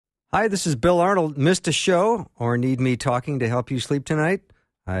Hi, this is Bill Arnold. Missed a show or need me talking to help you sleep tonight?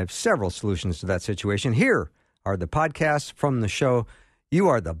 I have several solutions to that situation. Here are the podcasts from the show. You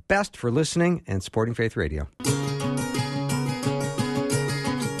are the best for listening and supporting Faith Radio.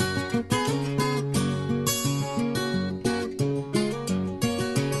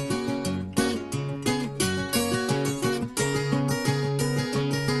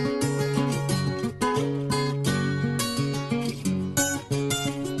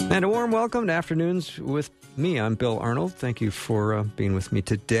 And a warm welcome to Afternoons with me. I'm Bill Arnold. Thank you for being with me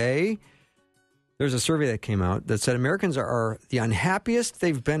today. There's a survey that came out that said Americans are the unhappiest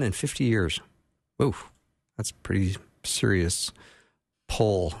they've been in 50 years. Ooh, that's a pretty serious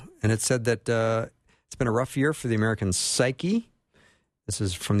poll. And it said that it's been a rough year for the American psyche. This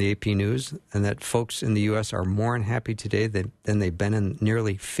is from the AP News. And that folks in the U.S. are more unhappy today than they've been in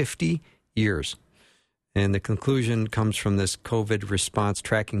nearly 50 years. And the conclusion comes from this COVID response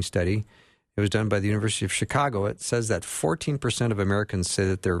tracking study. It was done by the University of Chicago. It says that 14% of Americans say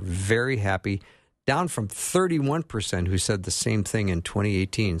that they're very happy, down from 31% who said the same thing in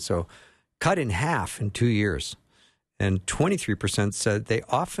 2018. So cut in half in 2 years. And 23% said they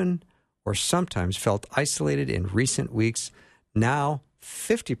often or sometimes felt isolated in recent weeks. Now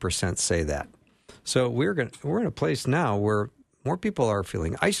 50% say that. So we're in a place now where more people are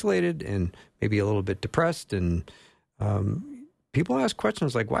feeling isolated and maybe a little bit depressed, and people ask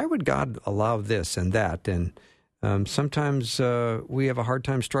questions like, why would God allow this and that? And sometimes we have a hard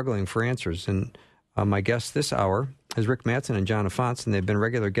time struggling for answers. And my guest this hour is Rick Mattson and John Afonso, and they've been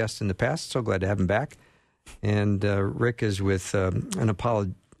regular guests in the past. So glad to have them back. And Rick is with an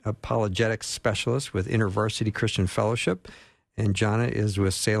apologetics specialist with InterVarsity Christian Fellowship, and Jonna is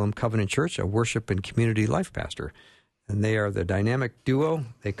with Salem Covenant Church, a worship and community life pastor. And they are the dynamic duo.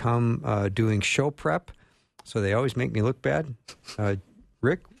 They come doing show prep, so they always make me look bad.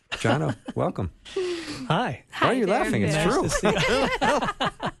 Rick, Jonna, welcome. Hi. Why are you laughing? It's true.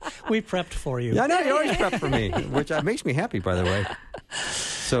 We prepped for you. Yeah, I know. You always prep for me, which makes me happy, by the way.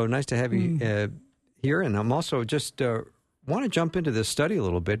 So nice to have you here. And I'm also just want to jump into this study a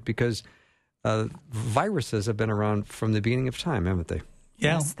little bit because viruses have been around from the beginning of time, haven't they?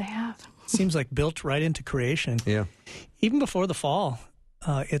 Yeah. Yes, they have. Seems like built right into creation. Yeah. Even before the fall,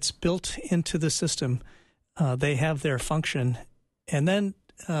 it's built into the system. They have their function. And then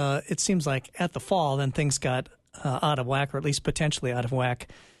it seems like at the fall, then things got out of whack, or at least potentially out of whack.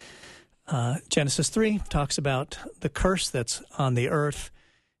 Genesis 3 talks about the curse that's on the earth.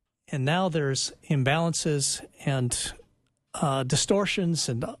 And now there's imbalances and distortions.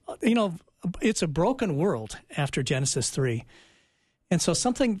 And, it's a broken world after Genesis 3. And so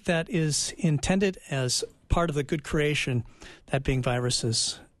something that is intended as part of the good creation, that being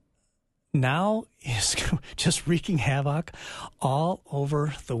viruses, now is just wreaking havoc all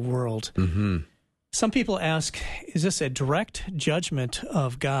over the world. Mm-hmm. Some people ask, is this a direct judgment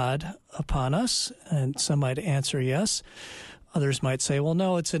of God upon us? And some might answer yes. Others might say, well,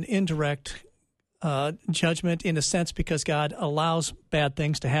 no, it's an indirect judgment in a sense because God allows bad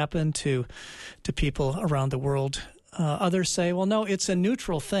things to happen to people around the world. Others say, well, no, it's a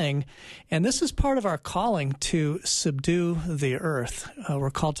neutral thing, and this is part of our calling to subdue the earth.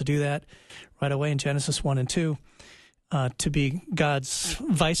 We're called to do that right away in Genesis 1 and 2, to be God's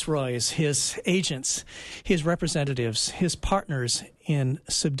viceroys, his agents, his representatives, his partners in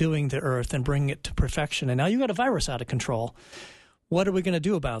subduing the earth and bringing it to perfection. And now you've got a virus out of control. What are we going to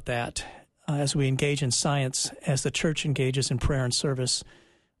do about that as we engage in science, as the church engages in prayer and service,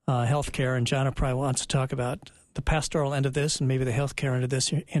 healthcare, and John probably wants to talk about the pastoral end of this and maybe the healthcare end of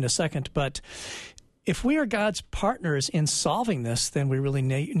this in a second. But if we are God's partners in solving this, then we really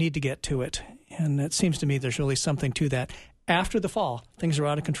need to get to it. And it seems to me there's really something to that. After the fall, things are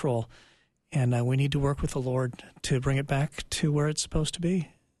out of control. And we need to work with the Lord to bring it back to where it's supposed to be.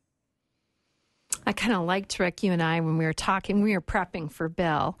 I kind of liked, Rick, you and I, when we were talking, we were prepping for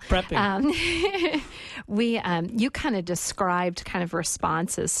Bill. You kind of described kind of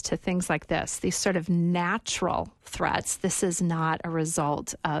responses to things like this, these sort of natural threats. This is not a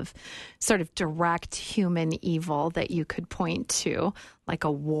result of sort of direct human evil that you could point to, like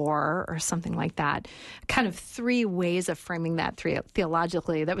a war or something like that. Kind of three ways of framing that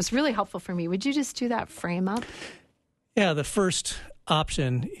theologically. That was really helpful for me. Would you just do that frame up? Yeah, the first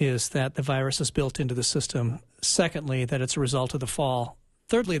option is that the virus is built into the system. Secondly, that it's a result of the fall.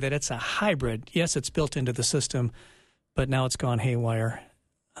 Thirdly, that it's a hybrid. Yes, it's built into the system, but now it's gone haywire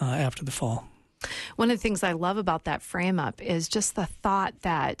after the fall. One of the things I love about that frame up is just the thought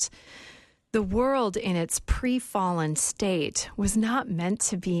that the world in its pre-fallen state was not meant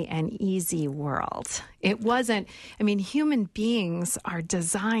to be an easy world. It wasn't. I mean, human beings are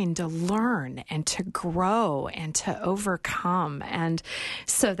designed to learn and to grow and to overcome, and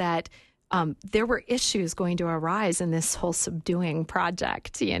so that there were issues going to arise in this whole subduing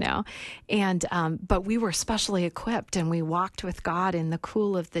project, and but we were specially equipped, and we walked with God in the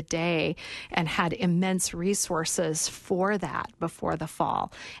cool of the day and had immense resources for that before the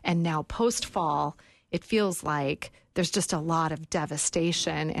fall. And now post-fall, it feels like there's just a lot of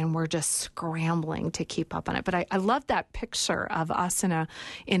devastation, and we're just scrambling to keep up on it. But I love that picture of us in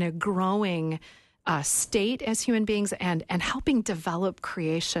a growing state as human beings, and helping develop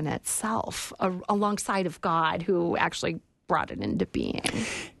creation itself alongside of God, who actually brought it into being.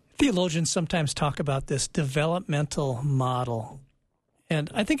 Theologians sometimes talk about this developmental model, and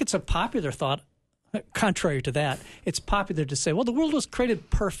I think it's a popular thought. Contrary to that, it's popular to say, well, the world was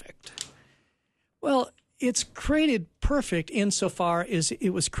created perfect. Well, it's created perfect insofar as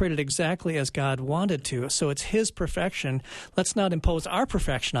it was created exactly as God wanted to. So it's His perfection. Let's not impose our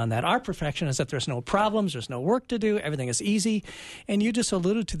perfection on that. Our perfection is that there's no problems, there's no work to do, everything is easy. And you just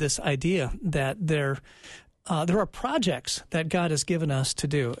alluded to this idea that there are projects that God has given us to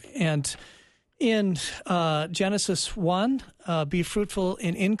do. And in Genesis 1, be fruitful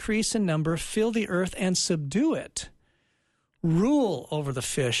and increase in number, fill the earth and subdue it. Rule over the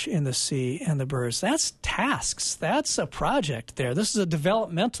fish in the sea and the birds. That's tasks. That's a project there. This is a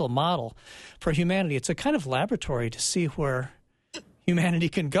developmental model for humanity. It's a kind of laboratory to see where humanity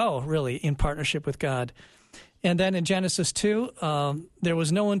can go, really, in partnership with God. And then in Genesis 2, there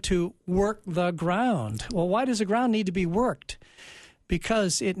was no one to work the ground. Well, why does the ground need to be worked?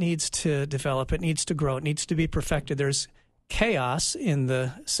 Because it needs to develop, it needs to grow, it needs to be perfected. There's chaos in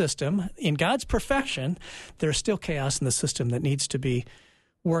the system. In God's perfection, there's still chaos in the system that needs to be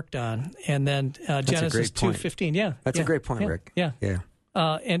worked on. And then Genesis 2:15, That's a great point, Rick. Yeah.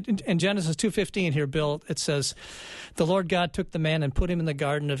 And in Genesis 2:15 here, Bill, it says, the Lord God took the man and put him in the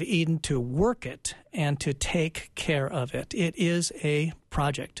Garden of Eden to work it and to take care of it. It is a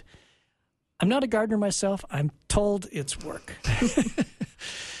project. I'm not a gardener myself. I'm told it's work.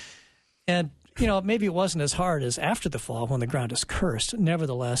 And maybe it wasn't as hard as after the fall when the ground is cursed.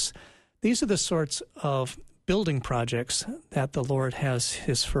 Nevertheless, these are the sorts of building projects that the Lord has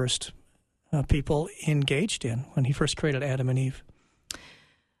His first people engaged in when He first created Adam and Eve.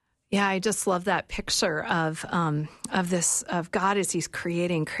 Yeah, I just love that picture of God as He's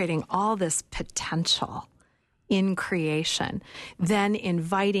creating all this potential in creation, then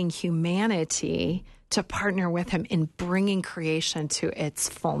inviting humanity to partner with Him in bringing creation to its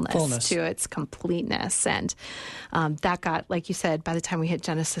fullness. To its completeness. And that got, like you said, by the time we hit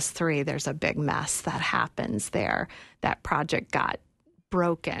Genesis 3, there's a big mess that happens there. That project got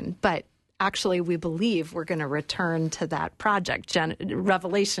broken. But actually, we believe we're going to return to that project.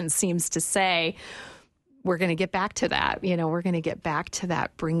 Revelation seems to say we're going to get back to that. We're going to get back to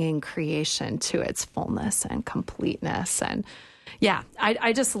that, bringing creation to its fullness and completeness. And yeah,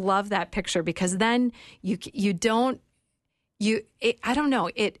 I just love that picture, because then I don't know,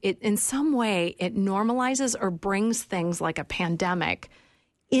 it in some way it normalizes or brings things like a pandemic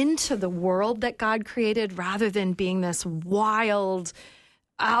into the world that God created, rather than being this wild,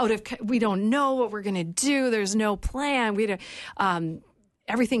 we don't know what we're going to do. There's no plan.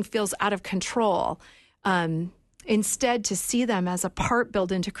 Everything feels out of control. Instead, to see them as a part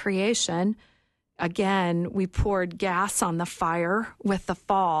built into creation. Again, we poured gas on the fire with the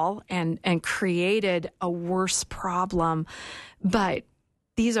fall and created a worse problem. But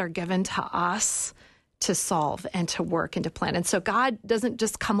these are given to us to solve and to work and to plan. And so God doesn't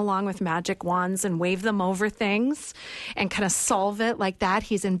just come along with magic wands and wave them over things and kind of solve it like that.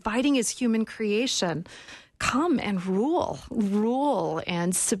 He's inviting His human creation. Come and rule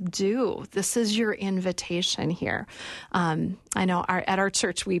and subdue. This is your invitation here. I know at our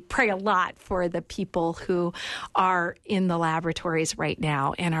church, we pray a lot for the people who are in the laboratories right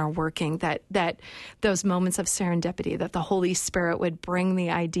now and are working, that those moments of serendipity, that the Holy Spirit would bring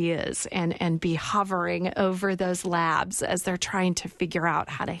the ideas and be hovering over those labs as they're trying to figure out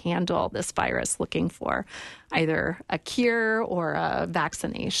how to handle this virus, looking for either a cure or a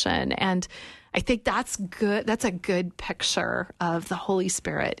vaccination. And I think that's good. That's a good picture of the Holy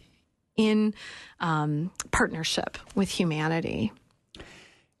Spirit in partnership with humanity.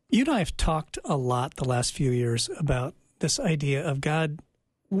 You and I have talked a lot the last few years about this idea of God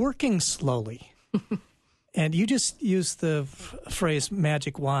working slowly. And you just used the phrase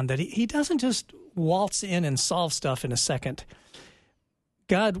magic wand, that he doesn't just waltz in and solve stuff in a second.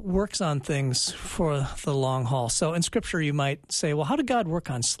 God works on things for the long haul. So in Scripture, you might say, well, how did God work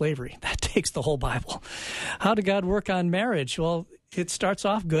on slavery? That takes the whole Bible. How did God work on marriage? Well, it starts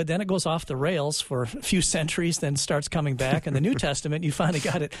off good, then it goes off the rails for a few centuries, then starts coming back. In the New Testament, you finally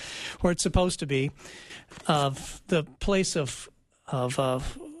got it where it's supposed to be. The place of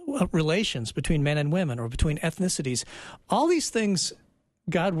relations between men and women or between ethnicities. All these things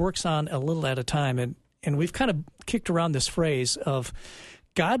God works on a little at a time. And we've kind of kicked around this phrase of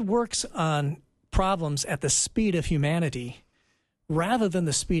God works on problems at the speed of humanity rather than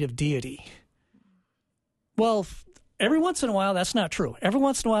the speed of deity. Well, every once in a while, that's not true. Every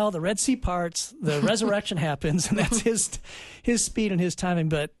once in a while, the Red Sea parts, the resurrection happens, and that's his speed and his timing.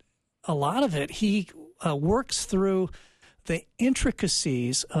 But a lot of it, he works through the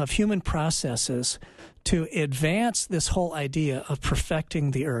intricacies of human processes to advance this whole idea of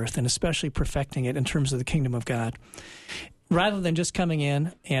perfecting the earth, and especially perfecting it in terms of the kingdom of God. Rather than just coming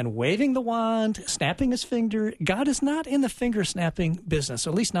in and waving the wand, snapping his finger, God is not in the finger-snapping business,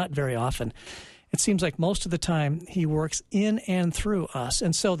 or at least not very often. It seems like most of the time he works in and through us.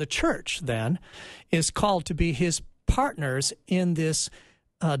 And so the church, then, is called to be his partners in this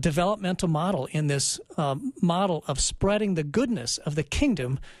developmental model, in this model of spreading the goodness of the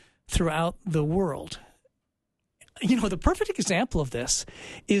kingdom throughout the world. You know, the perfect example of this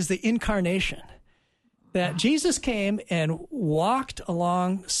is the incarnation. That Jesus came and walked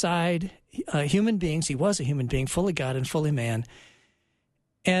alongside human beings. He was a human being, fully God and fully man.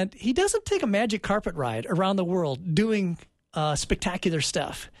 And he doesn't take a magic carpet ride around the world doing spectacular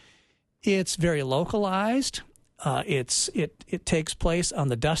stuff. It's very localized. It takes place on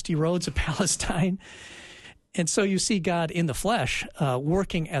the dusty roads of Palestine. And so you see God in the flesh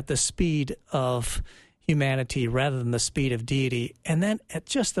working at the speed of humanity rather than the speed of deity. And then at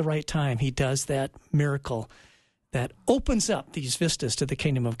just the right time, he does that miracle that opens up these vistas to the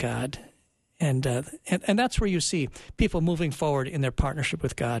kingdom of God. And that's where you see people moving forward in their partnership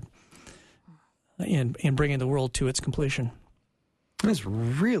with God in bringing the world to its completion. That's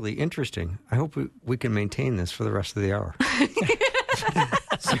really interesting. I hope we can maintain this for the rest of the hour.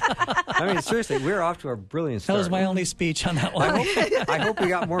 I mean, seriously, we're off to a brilliant start. That was my only speech on that one. I hope we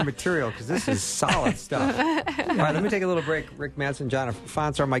got more material, because this is solid stuff. All right, let me take a little break. Rick Madsen, John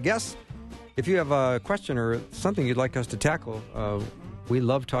Fonts are my guests. If you have a question or something you'd like us to tackle, we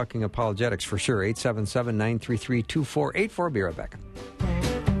love talking apologetics for sure. 877-933-2484. Be right back.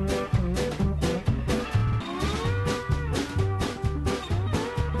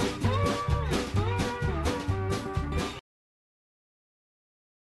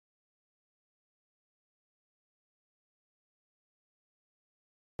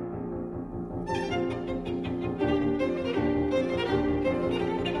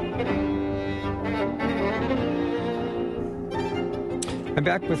 I'm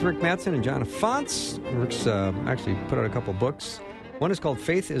back with Rick Madsen and John Fonts. Rick's actually put out a couple books. One is called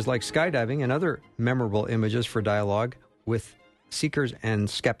Faith is Like Skydiving, and other memorable images for dialogue with seekers and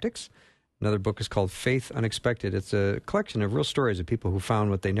skeptics. Another book is called Faith Unexpected. It's a collection of real stories of people who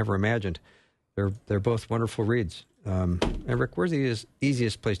found what they never imagined. They're both wonderful reads. And Rick, where's the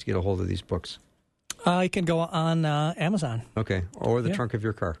easiest place to get a hold of these books? You can go on Amazon. Okay, or the trunk of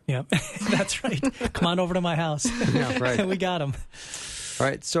your car. Yeah, that's right. Come on over to my house. Yeah, right. We got them. All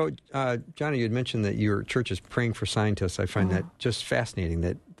right, so, Johnny, you had mentioned that your church is praying for scientists. I find that just fascinating,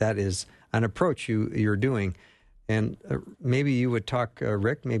 that is an approach you're doing. And maybe you would talk,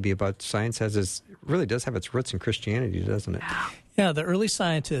 Rick, maybe about science as it really does have its roots in Christianity, doesn't it? Yeah, the early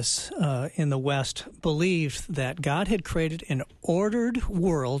scientists in the West believed that God had created an ordered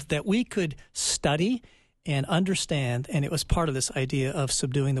world that we could study and understand, and it was part of this idea of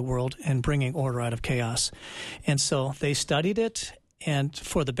subduing the world and bringing order out of chaos. And so they studied it, and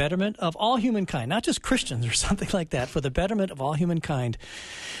for the betterment of all humankind, not just Christians or something like that, for the betterment of all humankind.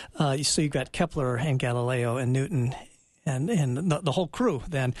 So you've got Kepler and Galileo and Newton and the whole crew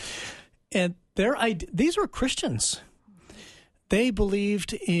then. And these were Christians. They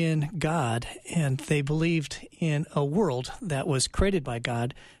believed in God, and they believed in a world that was created by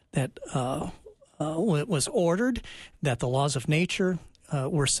God, that was ordered, that the laws of nature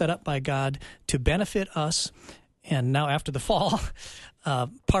were set up by God to benefit us. And now after the fall,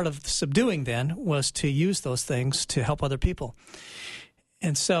 part of subduing then was to use those things to help other people.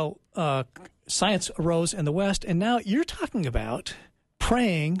 And so science arose in the West, and now you're talking about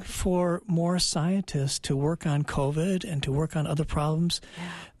praying for more scientists to work on COVID and to work on other problems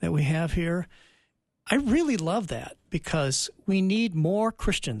that we have here. I really love that, because we need more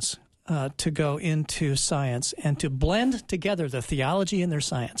Christians to go into science and to blend together the theology and their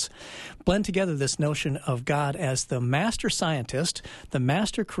science, blend together this notion of God as the master scientist, the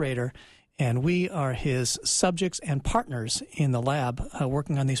master creator, and we are his subjects and partners in the lab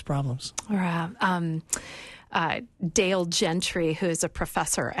working on these problems. Dale Gentry, who is a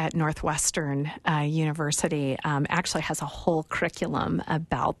professor at Northwestern University, actually has a whole curriculum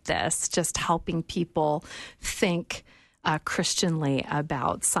about this, just helping people think Christianly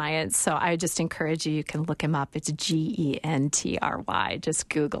about science. So I just encourage you can look him up. It's Gentry. Just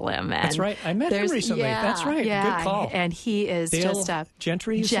Google him. And that's right. I met him recently. Yeah, that's right. Yeah. Good call. And he is Dale just a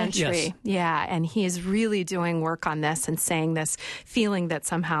Gentry. Gentry. Yes. Yeah. And he is really doing work on this and saying this, feeling that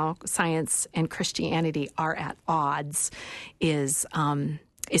somehow science and Christianity are at odds is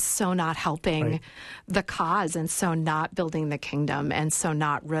so not helping the cause, and so not building the kingdom, and so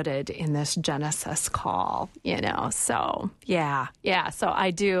not rooted in this Genesis call, So, yeah. So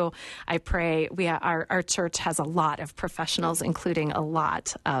I pray. Our church has a lot of professionals, including a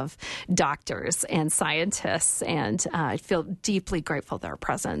lot of doctors and scientists, and I feel deeply grateful for their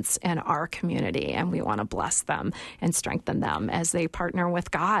presence in our community, and we want to bless them and strengthen them as they partner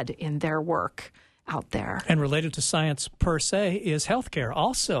with God in their work out there. And related to science per se is healthcare.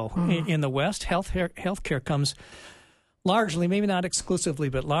 Also, in the West, healthcare comes largely, maybe not exclusively,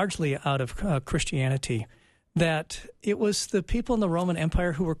 but largely out of Christianity. That it was the people in the Roman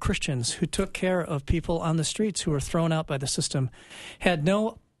Empire who were Christians who took care of people on the streets who were thrown out by the system, had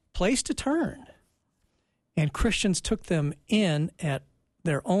no place to turn. And Christians took them in at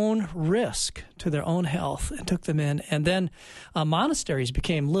their own risk to their own health and took them in. And then monasteries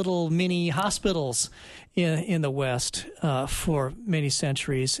became little mini hospitals in the West for many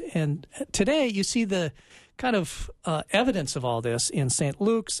centuries. And today you see the kind of evidence of all this in St.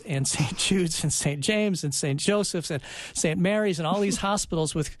 Luke's and St. Jude's and St. James and St. Joseph's and St. Mary's and all these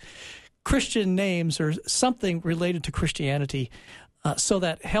hospitals with Christian names or something related to Christianity, so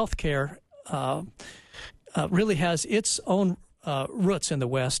that healthcare really has its own roots in the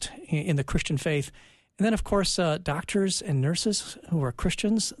West, in the Christian faith. And then, of course, doctors and nurses who are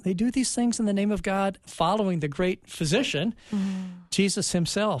Christians, they do these things in the name of God, following the great physician, Jesus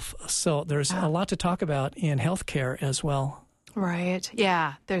himself. So there's a lot to talk about in healthcare as well. Right.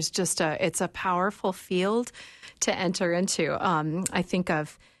 Yeah. There's it's a powerful field to enter into. I think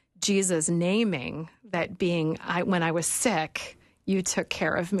of Jesus naming that when I was sick, you took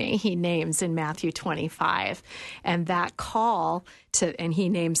care of me, he names in Matthew 25. And that call and he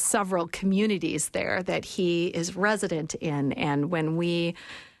names several communities there that he is resident in. And when we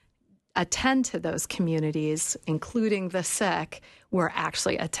attend to those communities, including the sick, we're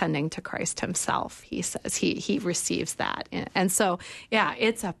actually attending to Christ himself. He says he receives that. And so, yeah,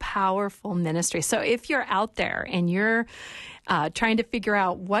 it's a powerful ministry. So if you're out there and you're trying to figure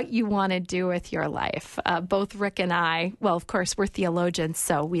out what you want to do with your life, both Rick and I, well, of course, we're theologians,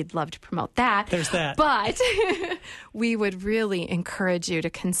 so we'd love to promote that. There's that. But we would really encourage you to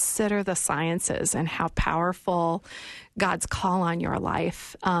consider the sciences and how powerful God's call on your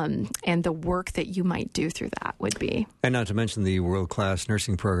life and the work that you might do through that would be. And not to mention the world-class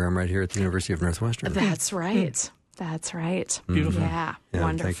nursing program right here at the University of Northwestern. That's right. That's right. Beautiful. Yeah, Thank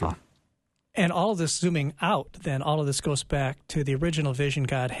wonderful. you. And all of this zooming out, then all of this goes back to the original vision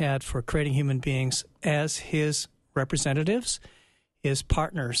God had for creating human beings as his representatives, his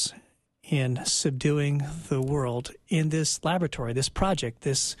partners in subduing the world in this laboratory, this project,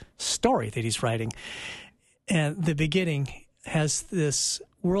 this story that he's writing. And the beginning has this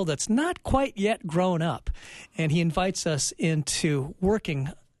world that's not quite yet grown up, and he invites us into working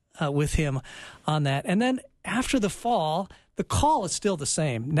with him on that. And then after the fall, the call is still the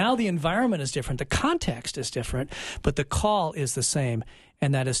same. Now the environment is different. The context is different, but the call is the same,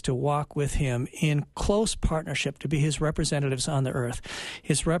 and that is to walk with him in close partnership, to be his representatives on the earth,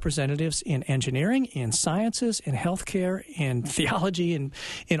 his representatives in engineering, in sciences, in healthcare, in theology,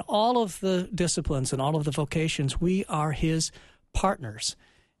 in all of the disciplines and all of the vocations. We are his partners.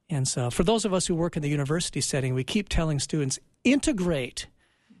 And so for those of us who work in the university setting, we keep telling students, integrate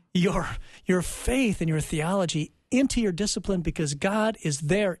your faith and your theology into your discipline, because God is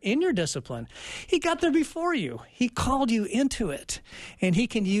there in your discipline. He got there before you. He called you into it, and he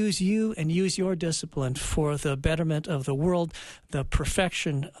can use you and use your discipline for the betterment of the world, the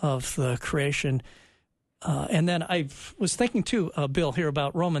perfection of the creation. And then I was thinking too, Bill, here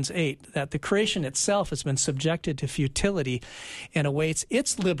about Romans 8, that the creation itself has been subjected to futility and awaits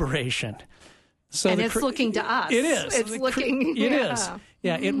its liberation. So and it's looking to us. It is. It's looking. It is.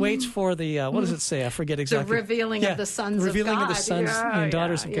 Yeah, it waits for the, what does it say? I forget exactly. The revealing of the sons of God. Revealing of the sons and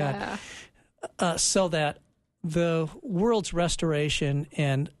daughters of God. So that the world's restoration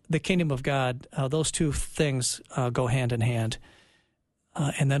and the kingdom of God, those two things go hand in hand.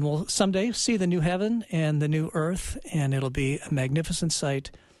 And then we'll someday see the new heaven and the new earth, and it'll be a magnificent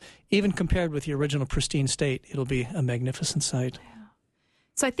sight. Even compared with the original pristine state, it'll be a magnificent sight. Yeah.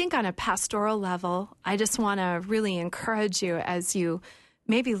 So I think on a pastoral level, I just want to really encourage you as you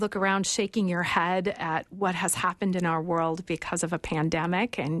maybe look around shaking your head at what has happened in our world because of a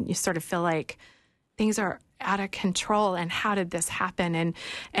pandemic, and you sort of feel like things are out of control, and how did this happen?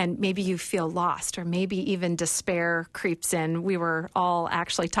 And maybe you feel lost, or maybe even despair creeps in. We were all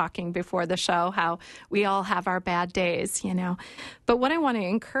actually talking before the show how we all have our bad days, you know. But what I want to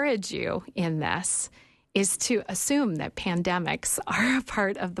encourage you in this is to assume that pandemics are a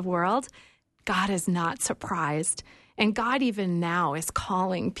part of the world. God is not surprised. And God even now is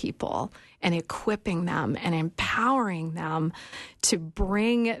calling people and equipping them and empowering them to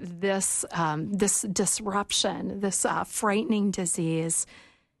bring this this disruption, this frightening disease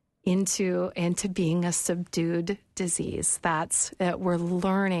into being a subdued disease. We're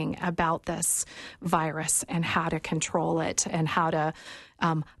learning about this virus and how to control it and how to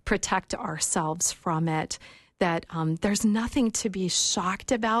protect ourselves from it. That there's nothing to be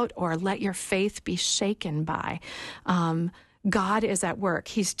shocked about or let your faith be shaken by. God is at work.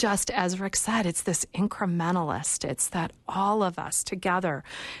 He's just, as Rick said, it's this incrementalist. It's that all of us together,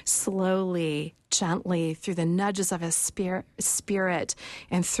 slowly, gently, through the nudges of his spirit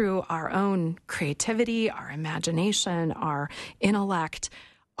and through our own creativity, our imagination, our intellect,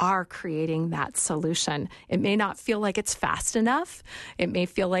 are creating that solution. It may not feel like it's fast enough. It may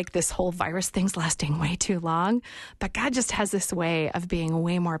feel like this whole virus thing's lasting way too long, but God just has this way of being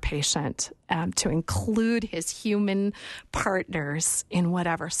way more patient to include his human partners in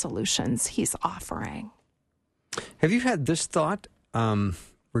whatever solutions he's offering. Have you had this thought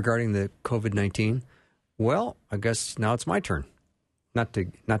regarding the COVID-19? Well, I guess now it's my turn. Not to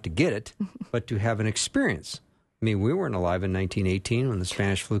get it, but to have an experience. I mean, we weren't alive in 1918 when the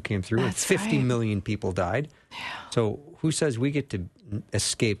Spanish flu came through, and 50 million people died. Yeah. So who says we get to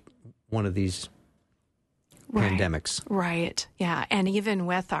escape one of these pandemics? Right, yeah. And even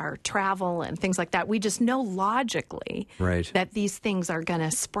with our travel and things like that, we just know logically that these things are going to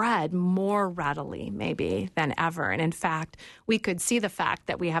spread more readily maybe than ever. And in fact, we could see the fact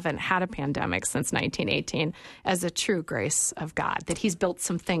that we haven't had a pandemic since 1918 as a true grace of God, that he's built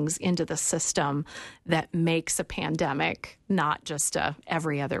some things into the system that makes a pandemic not just a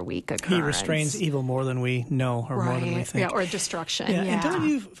every other week occurrence. He restrains evil more than we know or more than we think. Yeah, or destruction. Yeah. And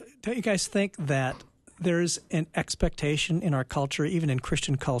don't you guys think that there's an expectation in our culture, even in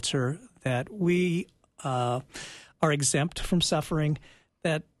Christian culture, that we are exempt from suffering,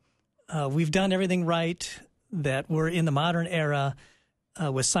 that we've done everything right, that we're in the modern era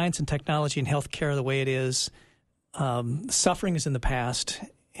with science and technology and healthcare the way it is. Suffering is in the past,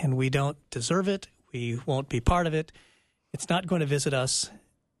 and we don't deserve it. We won't be part of it. It's not going to visit us.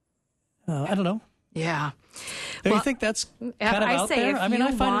 I don't know. Yeah. Do you think that's kind of out there? I mean,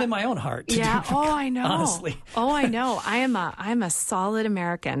 I find it in my own heart. I know. Honestly. I know. I'm a solid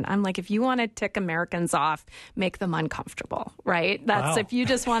American. I'm like, if you want to tick Americans off, make them uncomfortable, right? That's if you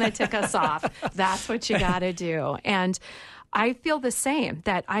just want to tick us off, that's what you got to do. And I feel the same,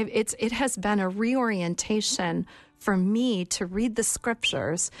 that it has been a reorientation for me to read the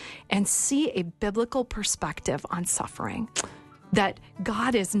scriptures and see a biblical perspective on suffering, that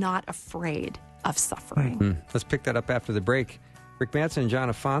God is not afraid of suffering. Mm-hmm. Let's pick that up after the break. Rick Manson and John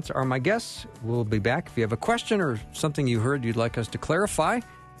Afonso are my guests. We'll be back. If you have a question or something you heard you'd like us to clarify,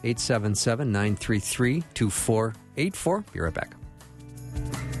 877-933-2484. Be right back.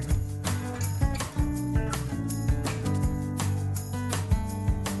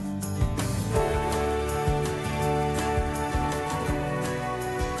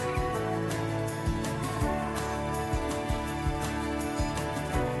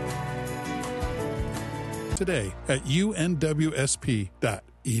 Today at unwsp.edu.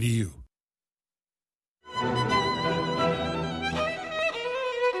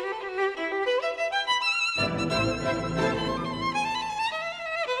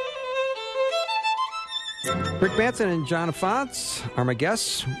 Rick Manson and John Afonso are my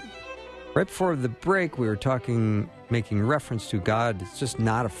guests. Right before the break, we were making reference to God. It's just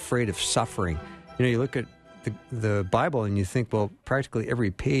not afraid of suffering. You know, you look at the Bible and you think, well, practically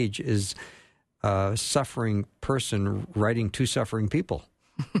every page is a suffering person writing to suffering people.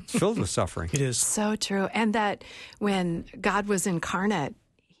 It's filled with suffering. It is. So true. And that when God was incarnate,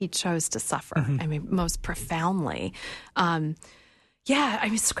 he chose to suffer. Mm-hmm. I mean, most profoundly.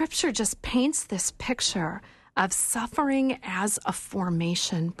 Scripture just paints this picture of suffering as a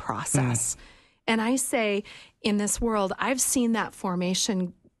formation process. And I say, in this world, I've seen that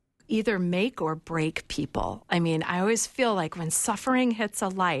formation either make or break people. I mean, I always feel like when suffering hits a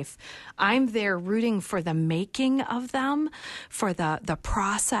life, I'm there rooting for the making of them, for the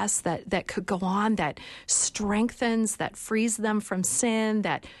process that could go on, that strengthens, that frees them from sin,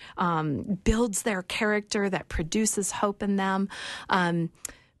 that builds their character, that produces hope in them.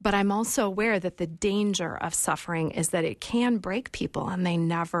 But I'm also aware that the danger of suffering is that it can break people and they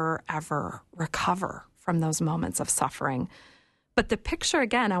never, ever recover from those moments of suffering. But the picture,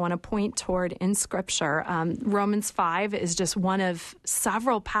 again, I want to point toward in Scripture. Romans 5 is just one of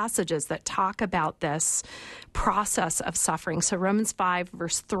several passages that talk about this process of suffering. So Romans 5,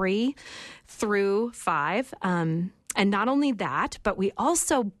 verse 3 through 5. And not only that, but we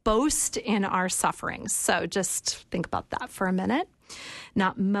also boast in our sufferings. So just think about that for a minute.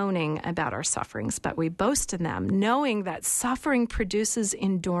 Not moaning about our sufferings, but we boast in them, knowing that suffering produces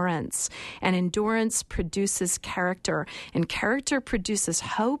endurance, and endurance produces character, and character produces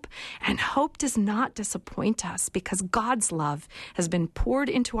hope, and hope does not disappoint us because God's love has been poured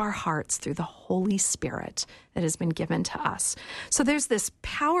into our hearts through the Holy Spirit that has been given to us. So there's this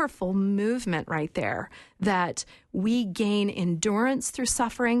powerful movement right there that we gain endurance through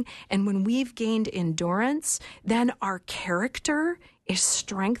suffering, and when we've gained endurance, then our character is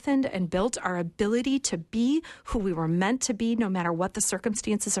strengthened and built, our ability to be who we were meant to be no matter what the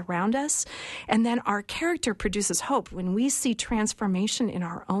circumstances around us. And then our character produces hope. When we see transformation in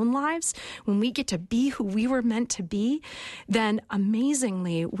our own lives, when we get to be who we were meant to be, then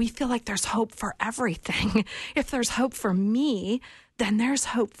amazingly, we feel like there's hope for everything. If there's hope for me, then there's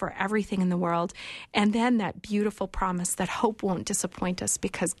hope for everything in the world. And then that beautiful promise that hope won't disappoint us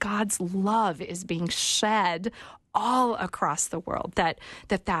because God's love is being shed all across the world, that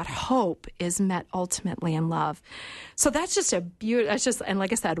hope is met ultimately in love. So that's just and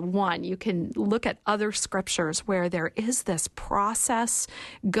like I said, one, you can look at other scriptures where there is this process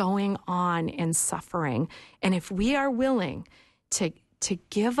going on in suffering. And if we are willing to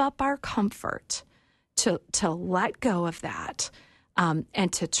give up our comfort, to let go of that,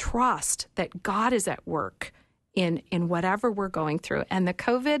 and to trust that God is at work in whatever we're going through. And the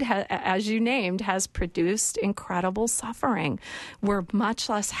COVID, as you named, has produced incredible suffering. We're much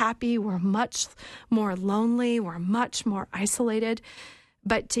less happy. We're much more lonely. We're much more isolated.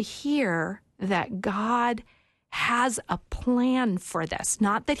 But to hear that God has a plan for this,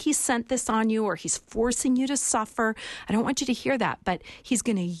 not that he sent this on you or he's forcing you to suffer. I don't want you to hear that, but he's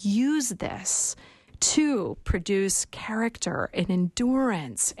going to use this to produce character and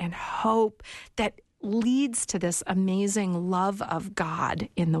endurance and hope that leads to this amazing love of God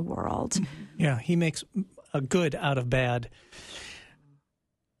in the world. Yeah, he makes a good out of bad.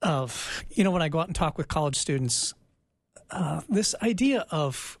 When I go out and talk with college students, this idea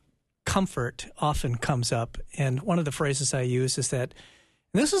of comfort often comes up. And one of the phrases I use is that,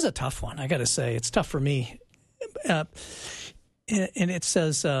 and this is a tough one, I got to say, it's tough for me. And it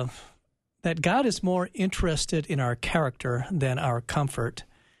says that God is more interested in our character than our comfort.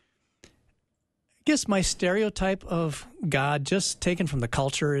 I guess my stereotype of God, just taken from the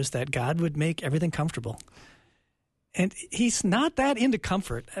culture, is that God would make everything comfortable. And he's not that into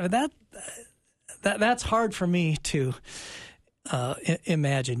comfort. I mean, that's hard for me to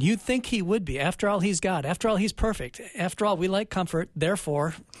imagine. You'd think he would be. After all, he's God. After all, he's perfect. After all, we like comfort.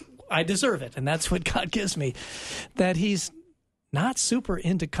 Therefore, I deserve it. And that's what God gives me. That he's not super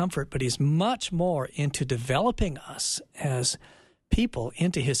into comfort, but he's much more into developing us as people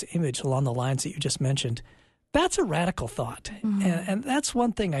into his image along the lines that you just mentioned. That's a radical thought. Mm-hmm. And that's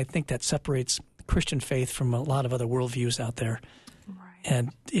one thing I think that separates Christian faith from a lot of other worldviews out there. Right.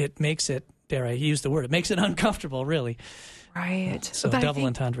 And it makes it, dare I use the word, it makes it uncomfortable, really. Right. So double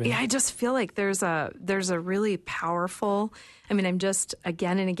entendre. Yeah, I just feel like there's a really powerful, I'm just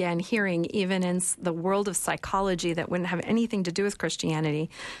again and again hearing, even in the world of psychology that wouldn't have anything to do with Christianity,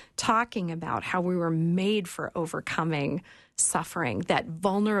 talking about how we were made for overcoming suffering, that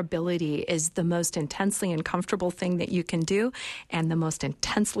vulnerability is the most intensely uncomfortable thing that you can do and the most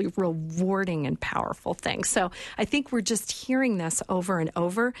intensely rewarding and powerful thing. So I think we're just hearing this over and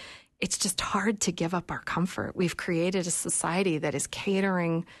over. It's just hard to give up our comfort. We've created a society that is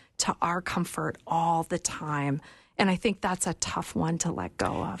catering to our comfort all the time. And I think that's a tough one to let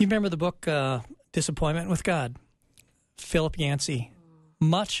go of. You remember the book, Disappointment with God? Philip Yancey.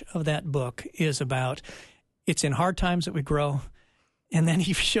 Much of that book is about, it's in hard times that we grow. And then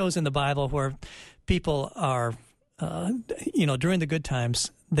he shows in the Bible where people are, during the good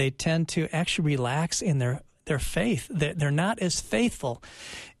times, they tend to actually relax in their faith. They're not as faithful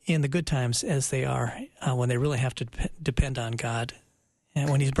in the good times as they are when they really have to depend on God. and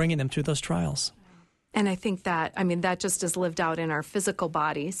when he's bringing them through those trials. And I think that, that just is lived out in our physical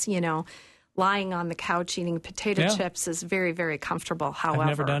bodies. Lying on the couch eating potato chips is very, very comfortable. However, I've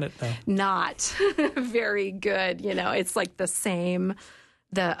never done it, though. Not very good. It's like the same,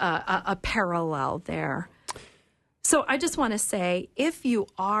 a parallel there. So I just want to say, if you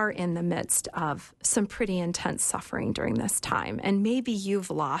are in the midst of some pretty intense suffering during this time, and maybe you've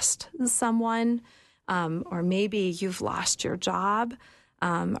lost someone, or maybe you've lost your job,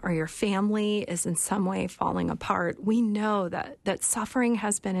 or your family is in some way falling apart, we know that suffering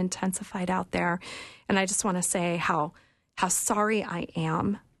has been intensified out there. And I just want to say how sorry I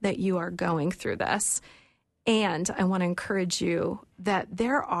am that you are going through this. And I want to encourage you that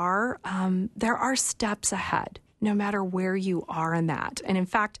there are steps ahead, no matter where you are in that. And in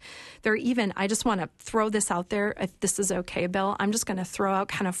fact, I just want to throw this out there, if this is okay, Bill, I'm just going to throw out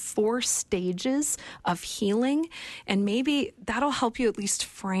kind of 4 stages of healing, and maybe that'll help you at least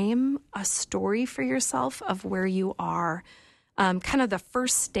frame a story for yourself of where you are. Kind of the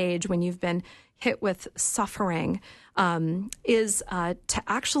first stage when you've been hit with suffering is to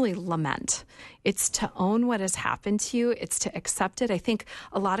actually lament. It's to own what has happened to you. It's to accept it. I think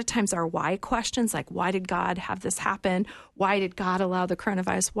a lot of times our why questions, like why did God have this happen? Why did God allow the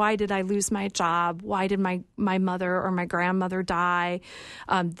coronavirus? Why did I lose my job? Why did my mother or my grandmother die?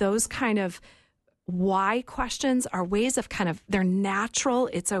 Those kind of why questions are ways of they're natural,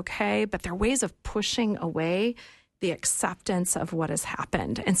 it's okay, but they're ways of pushing away the acceptance of what has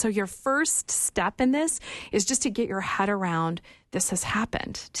happened. And so your first step in this is just to get your head around, this has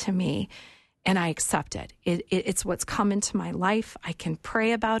happened to me and I accept it. It's what's come into my life. I can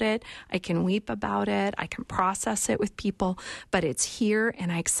pray about it. I can weep about it. I can process it with people, but it's here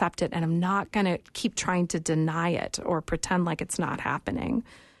and I accept it. And I'm not going to keep trying to deny it or pretend like it's not happening.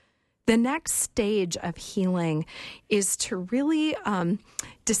 The next stage of healing is to really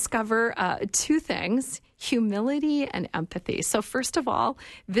discover 2 things: humility and empathy. So first of all,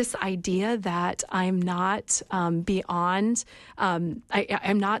 this idea that I'm not beyond,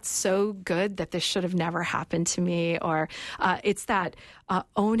 I'm not so good that this should have never happened to me, or it's that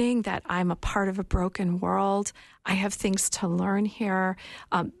owning that I'm a part of a broken world. I have things to learn here.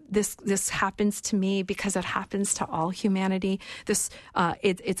 This happens to me because it happens to all humanity.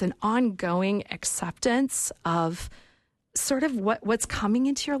 It's an ongoing acceptance of sort of what's coming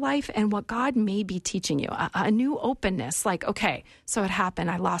into your life and what God may be teaching you, a new openness, like, okay, so it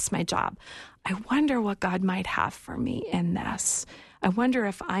happened, I lost my job. I wonder what God might have for me in this. I wonder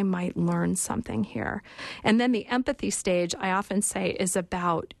if I might learn something here. And then the empathy stage, I often say, is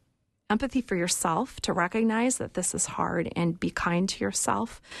about empathy for yourself, to recognize that this is hard and be kind to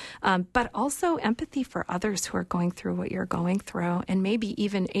yourself, but also empathy for others who are going through what you're going through, and maybe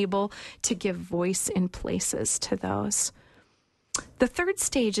even able to give voice in places to those. The third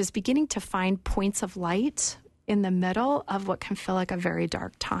stage is beginning to find points of light in the middle of what can feel like a very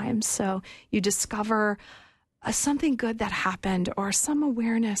dark time. So you discover something good that happened, or some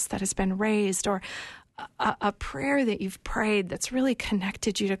awareness that has been raised, or a prayer that you've prayed that's really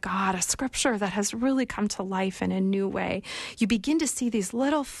connected you to God, a scripture that has really come to life in a new way. You begin to see these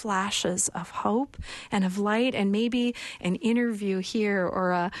little flashes of hope and of light, and maybe an interview here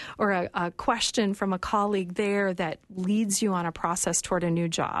or a question from a colleague there that leads you on a process toward a new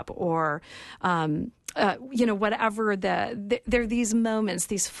job, or whatever there are these moments,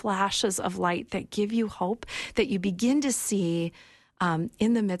 these flashes of light that give you hope, that you begin to see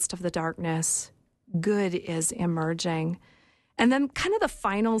in the midst of the darkness. Good is emerging. And then kind of the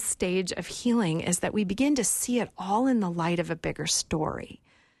final stage of healing is that we begin to see it all in the light of a bigger story.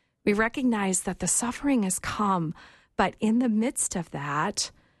 We recognize that the suffering has come, but in the midst of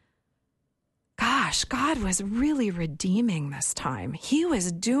that, gosh, God was really redeeming this time. He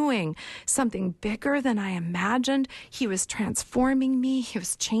was doing something bigger than I imagined. He was transforming me. He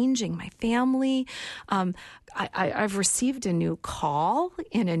was changing my family. I've received a new call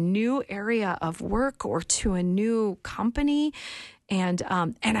in a new area of work or to a new company. And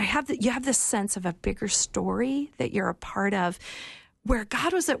you have this sense of a bigger story that you're a part of, where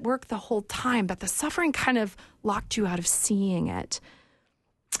God was at work the whole time, but the suffering kind of locked you out of seeing it.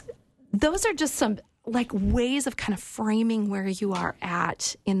 Those are just some ways of kind of framing where you are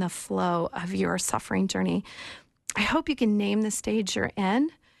at in the flow of your suffering journey. I hope you can name the stage you're in,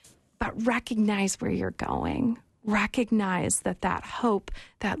 but recognize where you're going. Recognize that hope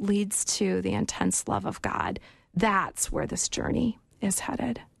that leads to the intense love of God, that's where this journey is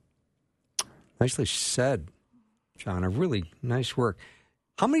headed. Nicely said, John. A really nice work.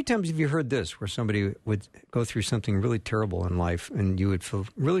 How many times have you heard this, where somebody would go through something really terrible in life and you would feel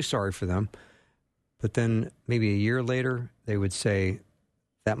really sorry for them, but then maybe a year later they would say,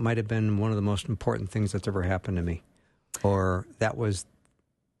 that might have been one of the most important things that's ever happened to me. Or that was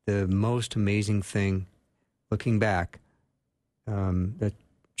the most amazing thing, looking back, that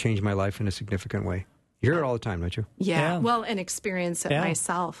changed my life in a significant way. You hear it all the time, don't you? Yeah. Well, and experience it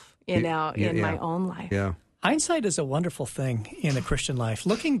myself, in my own life. Yeah. Hindsight is a wonderful thing in the Christian life.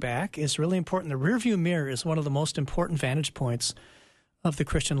 Looking back is really important. The rearview mirror is one of the most important vantage points of the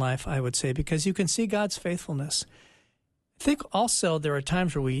Christian life, I would say, because you can see God's faithfulness. I think also there are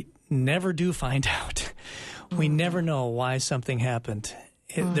times where we never do find out. We never know why something happened.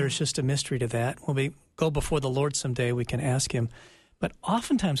 There's just a mystery to that. When we go before the Lord someday, we can ask him. But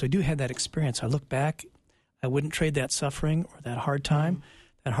oftentimes we do have that experience. I look back, I wouldn't trade that suffering or that hard time,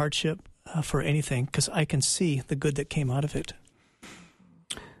 that hardship for anything, because I can see the good that came out of it.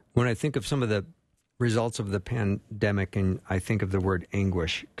 When I think of some of the results of the pandemic, and I think of the word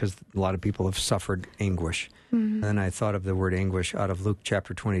anguish, because a lot of people have suffered anguish. And then I thought of the word anguish out of Luke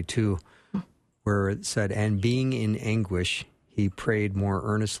chapter 22, where it said, "And being in anguish, he prayed more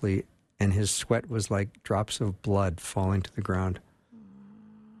earnestly, and his sweat was like drops of blood falling to the ground."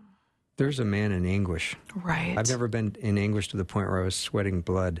 There's a man in anguish. Right. I've never been in anguish to the point where I was sweating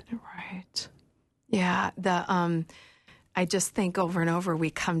blood. Right. Yeah. I just think over and over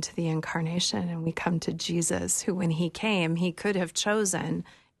we come to the incarnation and we come to Jesus, who when he came, he could have chosen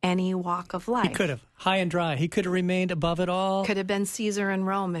any walk of life. He could have, high and dry. He could have remained above it all. Could have been Caesar in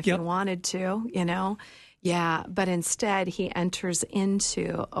Rome if he wanted to, Yeah, but instead he enters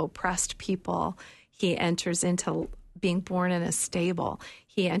into oppressed people. He enters into being born in a stable.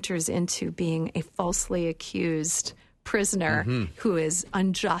 He enters into being a falsely accused prisoner who is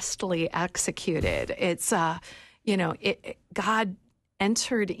unjustly executed. It's, God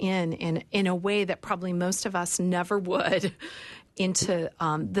entered in a way that probably most of us never would into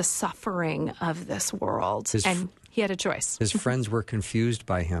the suffering of this world. And he had a choice. His friends were confused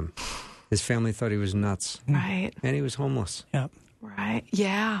by him. His family thought he was nuts. Right. And he was homeless. Yeah. Right.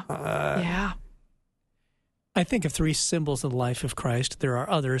 Yeah. Yeah. I think of three symbols of the life of Christ. There are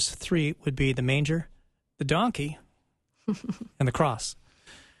others. Three would be the manger, the donkey, and the cross.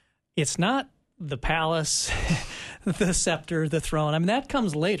 It's not the palace, the scepter, the throne. I mean, that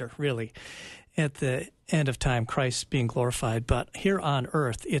comes later, really, at the end of time, Christ being glorified. But here on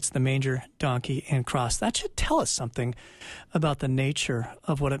earth, it's the manger, donkey, and cross. That should tell us something about the nature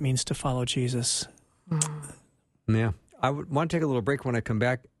of what it means to follow Jesus. Yeah. I would want to take a little break. When I come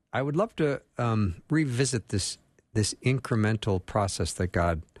back, I would love to revisit this incremental process that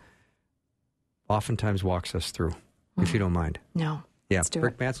God oftentimes walks us through, if you don't mind. No. Yeah, Let's do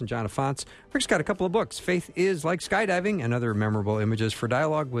Rick it. Matson, John Afonso. Rick's got a couple of books, Faith is Like Skydiving, and Other Memorable Images for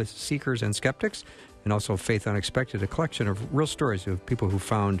Dialogue with Seekers and Skeptics, and also Faith Unexpected, a collection of real stories of people who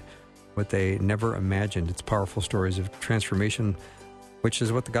found what they never imagined. It's powerful stories of transformation, which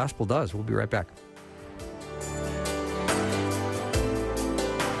is what the gospel does. We'll be right back.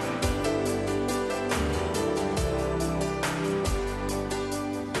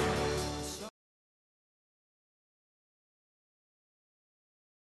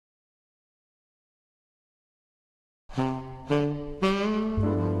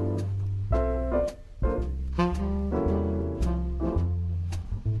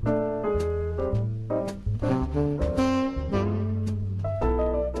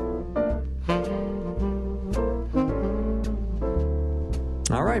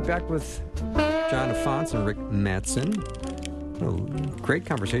 All right, back with John Afonso and Rick Matson. Great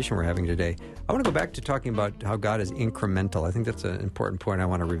conversation we're having today. I want to go back to talking about how God is incremental. I think that's an important point I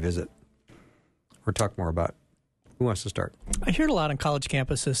want to revisit or talk more about. Who wants to start? I hear it a lot on college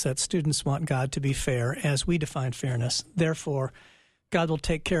campuses that students want God to be fair as we define fairness. Therefore, God will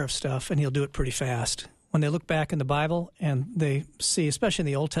take care of stuff and he'll do it pretty fast. When they look back in the Bible and they see, especially in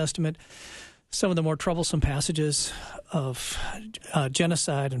the Old Testament, some of the more troublesome passages of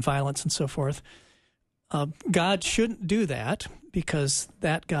genocide and violence and so forth, God shouldn't do that because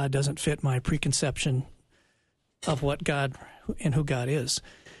that God doesn't fit my preconception of what God and who God is.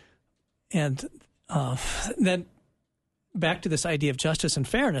 And then back to this idea of justice and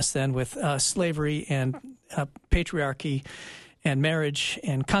fairness then with slavery and patriarchy and marriage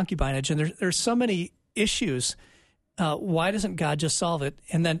and concubinage. And there's so many issues. Why doesn't God just solve it?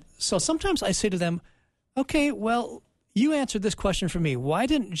 And then, so sometimes I say to them, okay, well, you answered this question for me. Why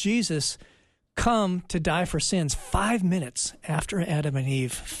didn't Jesus come to die for sins 5 minutes after Adam and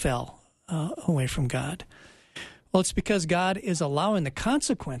Eve fell away from God? Well, it's because God is allowing the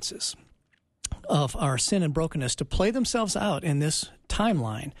consequences of our sin and brokenness to play themselves out in this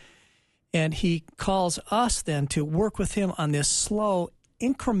timeline. And he calls us then to work with him on this slow,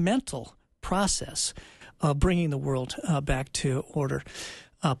 incremental process of bringing the world back to order.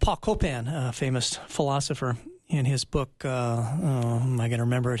 Paul Copan, a famous philosopher, in his book, am I going to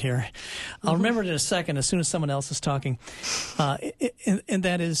remember it here? I'll remember it in a second as soon as someone else is talking. And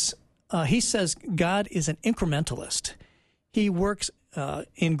that is, he says God is an incrementalist. He works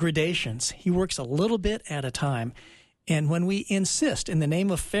in gradations. He works a little bit at a time. And when we insist, in the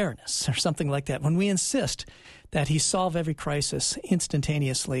name of fairness or something like that, when we insist that he solve every crisis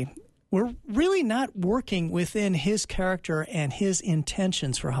instantaneously, we're really not working within his character and his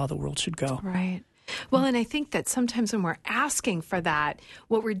intentions for how the world should go. Right. Well, and I think that sometimes when we're asking for that,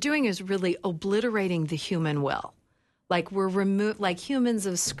 what we're doing is really obliterating the human will. Like humans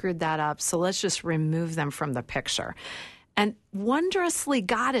have screwed that up, so let's just remove them from the picture. And wondrously,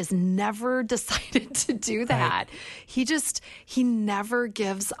 God has never decided to do that. Right. He never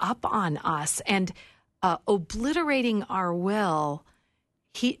gives up on us. And obliterating our will,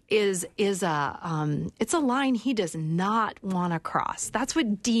 it's a line he does not want to cross. That's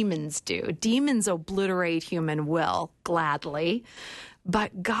what demons do. Demons obliterate human will gladly,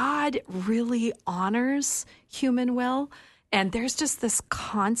 but God really honors human will. And there's just this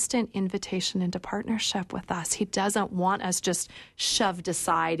constant invitation into partnership with us. He doesn't want us just shoved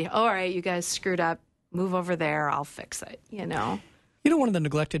aside. All right, you guys screwed up. Move over there. I'll fix it, You know, one of the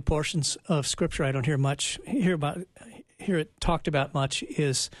neglected portions of Scripture I don't hear it talked about much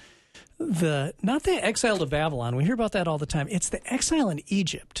is not the exile to Babylon. We hear about that all the time. It's the exile in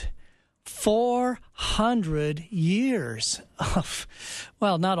Egypt. 400 years of,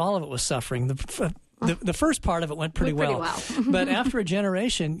 well, not all of it was suffering. The first part of it went pretty well. But after a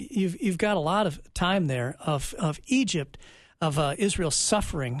generation, you've got a lot of time there of Egypt, of Israel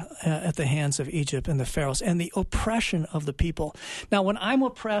suffering at the hands of Egypt and the pharaohs and the oppression of the people. Now, when I'm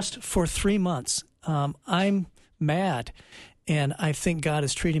oppressed for 3 months, I'm mad, and I think God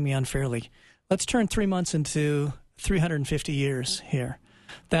is treating me unfairly. Let's turn 3 months into 350 years here.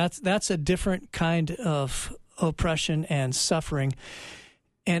 That's a different kind of oppression and suffering,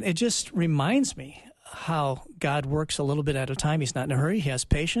 and it just reminds me how God works a little bit at a time. He's not in a hurry. He has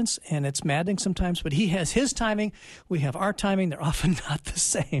patience, and it's maddening sometimes, but he has his timing. We have our timing. They're often not the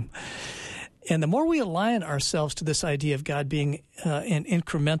same. And the more we align ourselves to this idea of God being an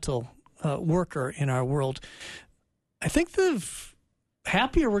incremental worker in our world, I think the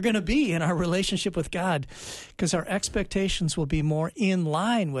happier we're going to be in our relationship with God, because our expectations will be more in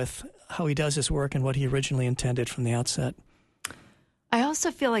line with how he does his work and what he originally intended from the outset. I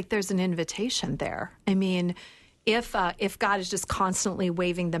also feel like there's an invitation there. I mean, if God is just constantly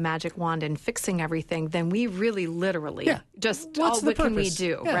waving the magic wand and fixing everything, then we really literally what can we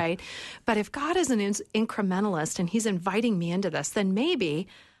do, right? But if God is an incrementalist and he's inviting me into this, then maybe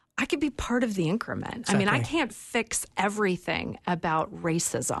I could be part of the increment. Exactly. I mean, I can't fix everything about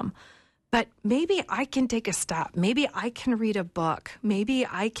racism, but maybe I can take a step. Maybe I can read a book. Maybe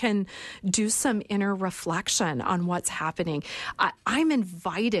I can do some inner reflection on what's happening. I'm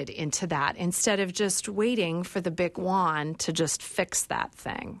invited into that instead of just waiting for the big wand to just fix that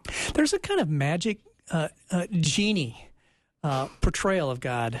thing. There's a kind of magic genie portrayal of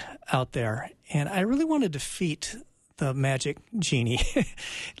God out there, and I really want to defeat the magic genie.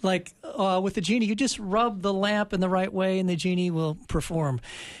 Like with the genie, you just rub the lamp in the right way and the genie will perform.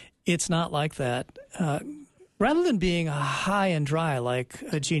 It's not like that. Rather than being high and dry like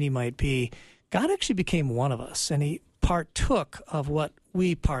a genie might be, God actually became one of us, and he partook of what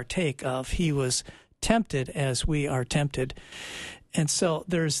we partake of. He was tempted as we are tempted. And so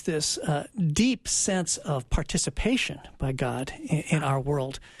there's this deep sense of participation by God in our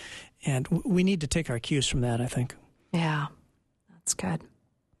world, and we need to take our cues from that, I think. Yeah, that's good.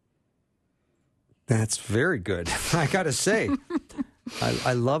 That's very good. I got to say,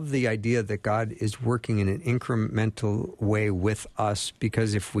 I love the idea that God is working in an incremental way with us,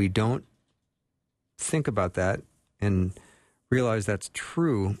 because if we don't think about that and realize that's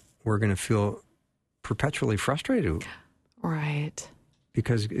true, we're going to feel perpetually frustrated. Right.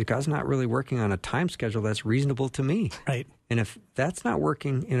 Because God's not really working on a time schedule that's reasonable to me. Right. And if that's not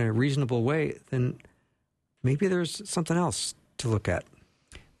working in a reasonable way, then maybe there's something else to look at.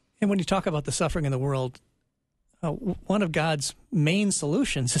 And when you talk about the suffering in the world, one of God's main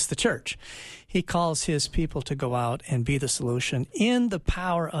solutions is the church. He calls his people to go out and be the solution in the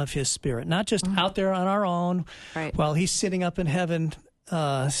power of his Spirit, not just out there on our own while he's sitting up in heaven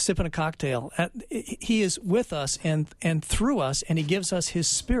sipping a cocktail. He is with us and through us, and he gives us his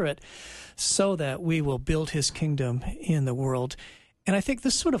Spirit so that we will build his kingdom in the world. And I think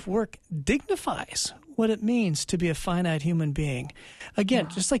this sort of work dignifies what it means to be a finite human being. Again,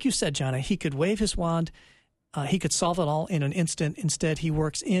 just like you said, Jonna, he could wave his wand. He could solve it all in an instant. Instead, he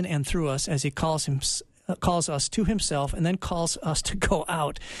works in and through us as he calls calls us to himself, and then calls us to go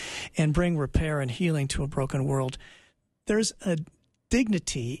out and bring repair and healing to a broken world. There's a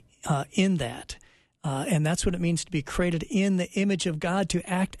dignity in that. And that's what it means to be created in the image of God, to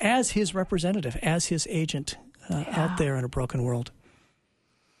act as his representative, as his agent out there in a broken world.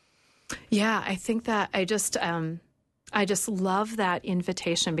 Yeah, I think that I just love that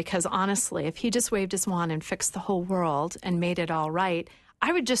invitation, because honestly, if he just waved his wand and fixed the whole world and made it all right,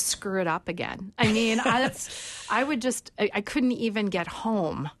 I would just screw it up again. I mean, I couldn't even get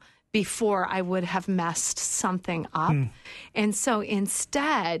home before I would have messed something up. And so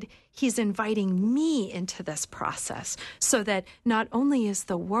instead, he's inviting me into this process so that not only is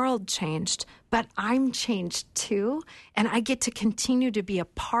the world changed, but I'm changed too. And I get to continue to be a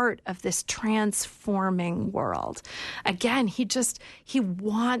part of this transforming world. Again, he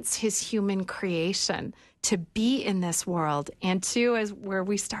wants his human creation to be in this world and to, as where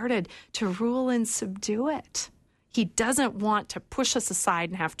we started, to rule and subdue it. He doesn't want to push us aside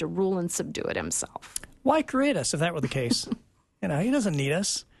and have to rule and subdue it himself. Why create us if that were the case? He doesn't need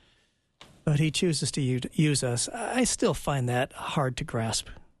us, but he chooses to use us. I still find that hard to grasp.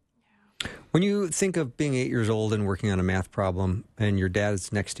 When you think of being 8 years old and working on a math problem, and your dad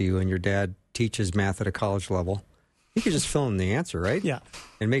is next to you, and your dad teaches math at a college level, you could just fill in the answer, right? Yeah.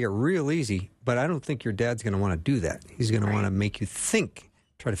 And make it real easy. But I don't think your dad's going to want to do that. He's going to want to make you think,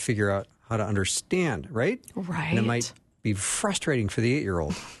 try to figure out how to understand, right? Right. And it might be frustrating for the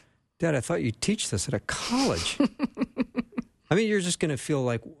 8-year-old. Dad, I thought you'd teach this at a college. I mean, you're just going to feel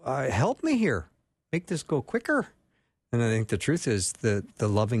like, help me here. Make this go quicker. And I think the truth is the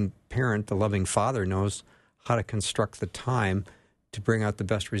loving parent, the loving father knows how to construct the time to bring out the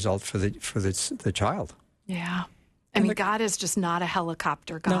best result for the child. Yeah. I mean, God is just not a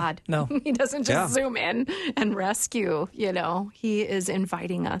helicopter God. No. He doesn't just zoom in and rescue, He is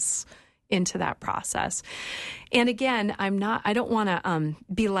inviting us into that process. And again, I don't want to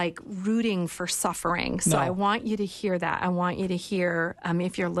be like rooting for suffering. So I want you to hear that. I want you to hear,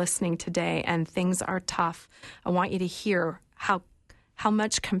 if you're listening today and things are tough, I want you to hear how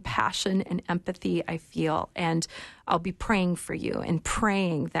much compassion and empathy I feel. And I'll be praying for you and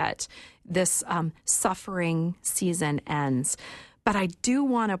praying that this suffering season ends. But I do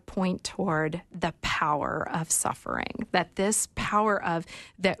want to point toward the power of suffering, that this power of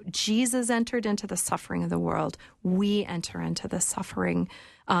that Jesus entered into the suffering of the world, we enter into the suffering,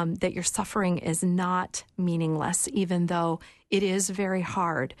 that your suffering is not meaningless, even though it is very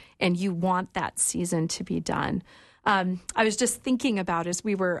hard and you want that season to be done. I was just thinking about as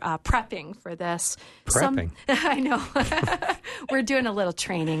we were prepping for this. Prepping? I know. We're doing a little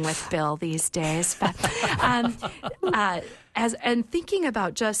training with Bill these days. But and thinking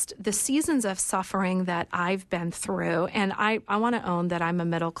about just the seasons of suffering that I've been through, and I want to own that I'm a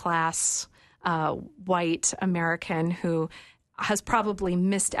middle-class white American who has probably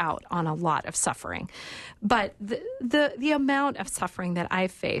missed out on a lot of suffering. But the amount of suffering that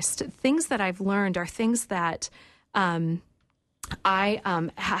I've faced, things that I've learned are things that I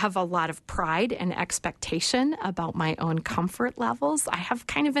have a lot of pride and expectation about my own comfort levels. I have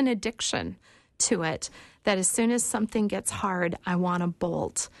kind of an addiction to it, that as soon as something gets hard, I want to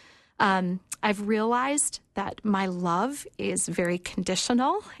bolt. I've realized that my love is very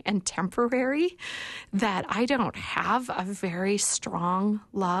conditional and temporary, that I don't have a very strong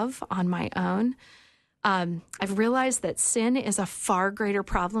love on my own. I've realized that sin is a far greater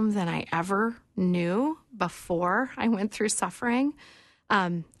problem than I ever knew before I went through suffering.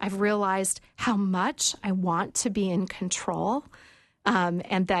 I've realized how much I want to be in control,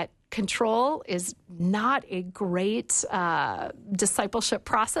 and that control is not a great discipleship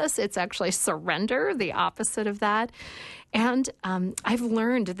process. It's actually surrender, the opposite of that. And I've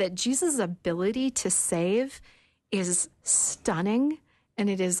learned that Jesus' ability to save is stunning, and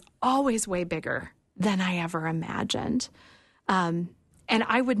it is always way bigger than I ever imagined. And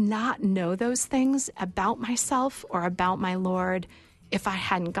I would not know those things about myself or about my Lord if I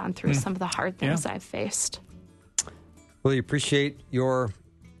hadn't gone through some of the hard things I've faced. Well, we appreciate your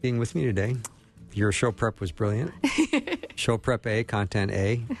being with me today. Your show prep was brilliant. Show prep A, content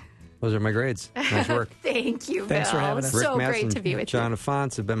A. Those are my grades. Nice work. Thank you, Thanks Bill. for having us. So Rick great Masson, to be with John you.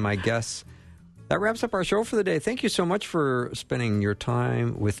 Affonts have been my guests. That wraps up our show for the day. Thank you so much for spending your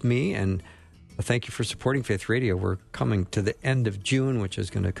time with me, and thank you for supporting Faith Radio. We're coming to the end of June, which is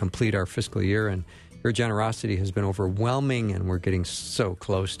going to complete our fiscal year, and your generosity has been overwhelming, and we're getting so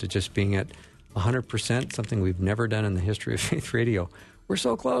close to just being at 100%, something we've never done in the history of Faith Radio. We're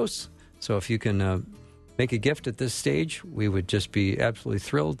so close. So if you can make a gift at this stage, we would just be absolutely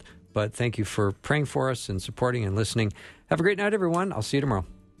thrilled. But thank you for praying for us and supporting and listening. Have a great night, everyone. I'll see you tomorrow.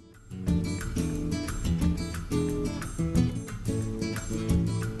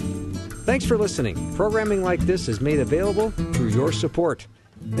 Thanks for listening. Programming like this is made available through your support.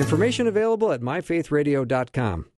 Information available at myfaithradio.com.